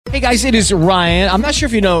Hey guys, it is Ryan. I'm not sure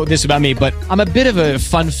if you know this about me, but I'm a bit of a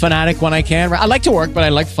fun fanatic when I can. I like to work, but I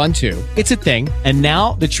like fun too. It's a thing. And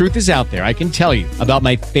now the truth is out there. I can tell you about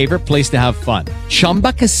my favorite place to have fun.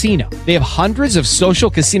 Chumba Casino. They have hundreds of social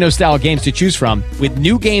casino style games to choose from with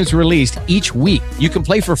new games released each week. You can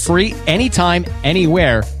play for free anytime,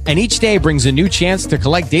 anywhere. And each day brings a new chance to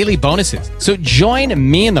collect daily bonuses. So join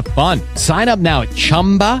me in the fun. Sign up now at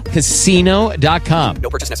ChumbaCasino.com. No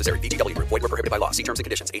purchase necessary. VGW. Void where prohibited by law. See terms and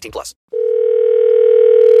conditions. 18+.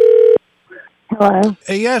 Hello.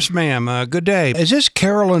 Yes, ma'am. Good day. Is this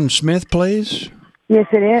Carolyn Smith, please? Yes,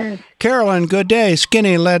 it is. Carolyn, good day.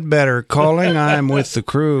 Skinny Ledbetter calling. I'm with the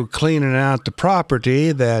crew cleaning out the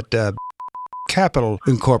property that Capital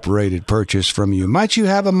Incorporated purchased from you. Might you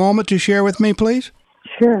have a moment to share with me, please?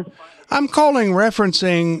 Sure. I'm calling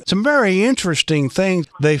referencing some very interesting things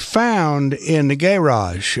they found in the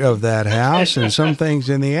garage of that house and some things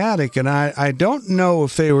in the attic. And I don't know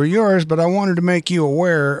if they were yours, but I wanted to make you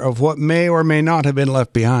aware of what may or may not have been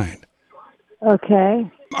left behind.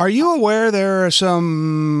 Okay. Are you aware there are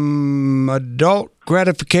some adult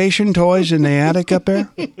gratification toys in the attic up there?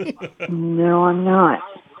 No, I'm not.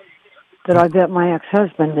 But I bet my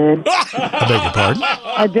ex-husband did. I beg your pardon?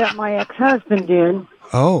 I bet my ex-husband did.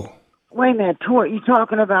 Oh. Wait a minute, toy? You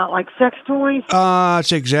talking about like sex toys?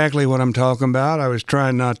 That's exactly what I'm talking about. I was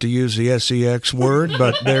trying not to use the SEX word,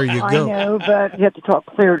 but there you go. I know, but you have to talk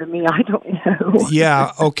clear to me. I don't know.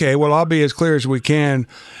 Yeah, okay. Well, I'll be as clear as we can.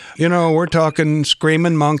 You know, we're talking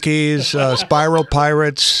screaming monkeys, spiral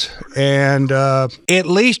pirates, and at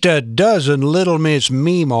least a dozen Little Miss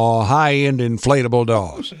Meemaw high-end inflatable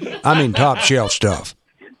dolls. I mean, top shelf stuff.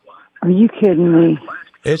 Are you kidding me?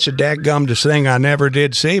 It's a dadgumdest thing I never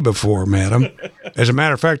did see before, madam. As a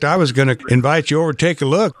matter of fact, I was going to invite you over to take a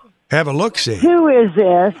look. Have a look-see. Who is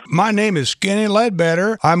this? My name is Skinny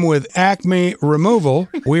Ledbetter. I'm with Acme Removal.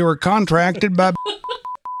 We were contracted by...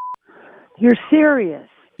 You're serious?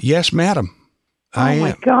 Yes, madam. I am. Oh,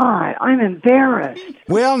 my God. I'm embarrassed.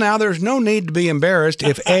 Well, now, there's no need to be embarrassed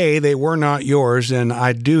if, A, they were not yours, and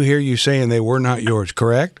I do hear you saying they were not yours,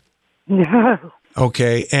 correct? No.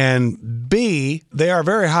 Okay, and B, they are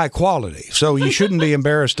very high quality, so you shouldn't be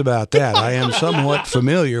embarrassed about that. I am somewhat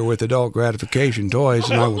familiar with adult gratification toys,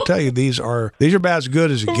 and I will tell you these are about as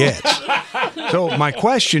good as it gets. So my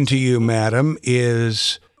question to you, madam,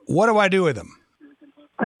 is what do I do with them?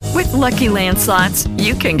 With Lucky Land Slots,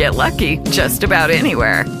 you can get lucky just about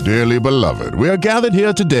anywhere. Dearly beloved, we are gathered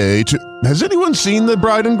here today to... Has anyone seen the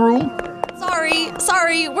bride and groom?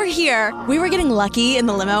 Sorry, we're here. We were getting lucky in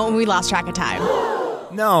the limo and we lost track of time.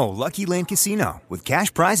 No, Lucky Land Casino, with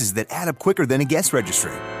cash prizes that add up quicker than a guest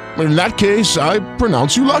registry. In that case, I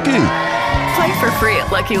pronounce you lucky. Play for free at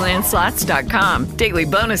LuckyLandSlots.com. Daily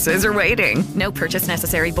bonuses are waiting. No purchase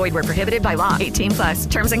necessary. Void where prohibited by law.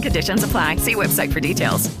 18+. Terms and conditions apply. See website for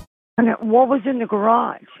details. And what was in the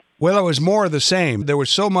garage? Well, it was more of the same. There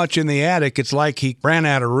was so much in the attic, it's like he ran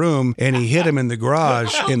out of room and he hid him in the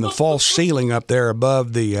garage in the false ceiling up there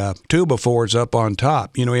above the two-by-fours up on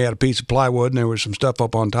top. You know, he had a piece of plywood and there was some stuff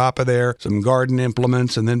up on top of there, some garden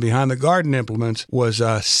implements, and then behind the garden implements was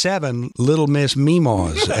 7 Little Miss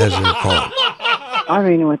Meemaws, as they're called. I don't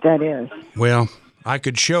even know what that is. Well, I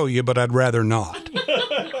could show you, but I'd rather not.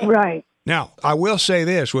 Right. Now, I will say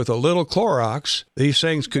this, with a little Clorox, these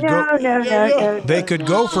things could No. They could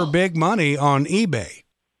go for big money on eBay.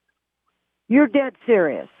 You're dead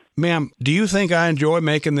serious. Ma'am, do you think I enjoy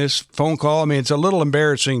making this phone call? I mean, it's a little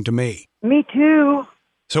embarrassing to me. Me too.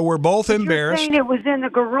 So we're both embarrassed. You're saying it was in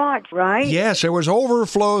the garage, right? Yes, there was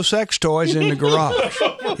overflow sex toys in the garage.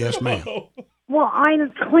 Yes, ma'am. Well, I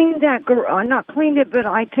cleaned that garage. Not cleaned it, but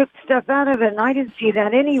I took stuff out of it, and I didn't see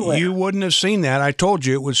that anywhere. You wouldn't have seen that. I told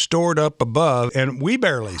you it was stored up above, and we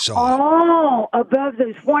barely saw it. Oh, above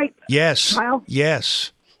those white Yes. tiles?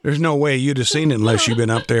 Yes. There's no way you'd have seen it unless you've been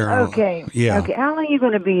up there. Okay. Yeah. Okay. How long are you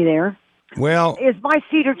going to be there? Well, Is my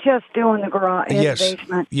cedar chest still in the garage, in yes. the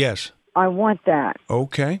basement? Yes. I want that.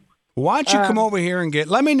 Okay. Why don't you come over here and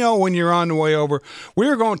let me know when you're on the way over. We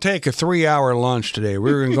were going to take a 3-hour lunch today.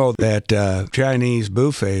 We were going to go to that Chinese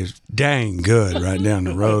buffet. Is dang good right down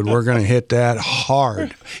the road. We're going to hit that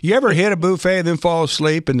hard. You ever hit a buffet then fall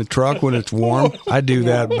asleep in the truck when it's warm? I do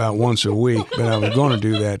that about once a week, but I was going to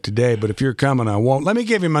do that today. But if you're coming, I won't. Let me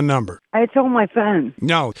give you my number. It's on my phone.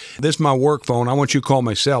 No, this is my work phone. I want you to call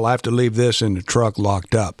my cell. I have to leave this in the truck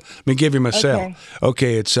locked up. Let me give you my cell.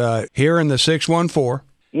 Okay, it's here in the 614.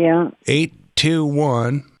 Yeah.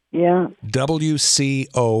 821 Yeah.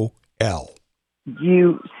 WCOL.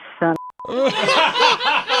 You son.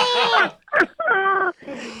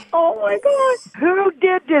 Oh my God! Who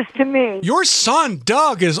did this to me? Your son,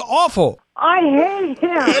 Doug, is awful. I hate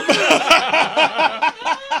him.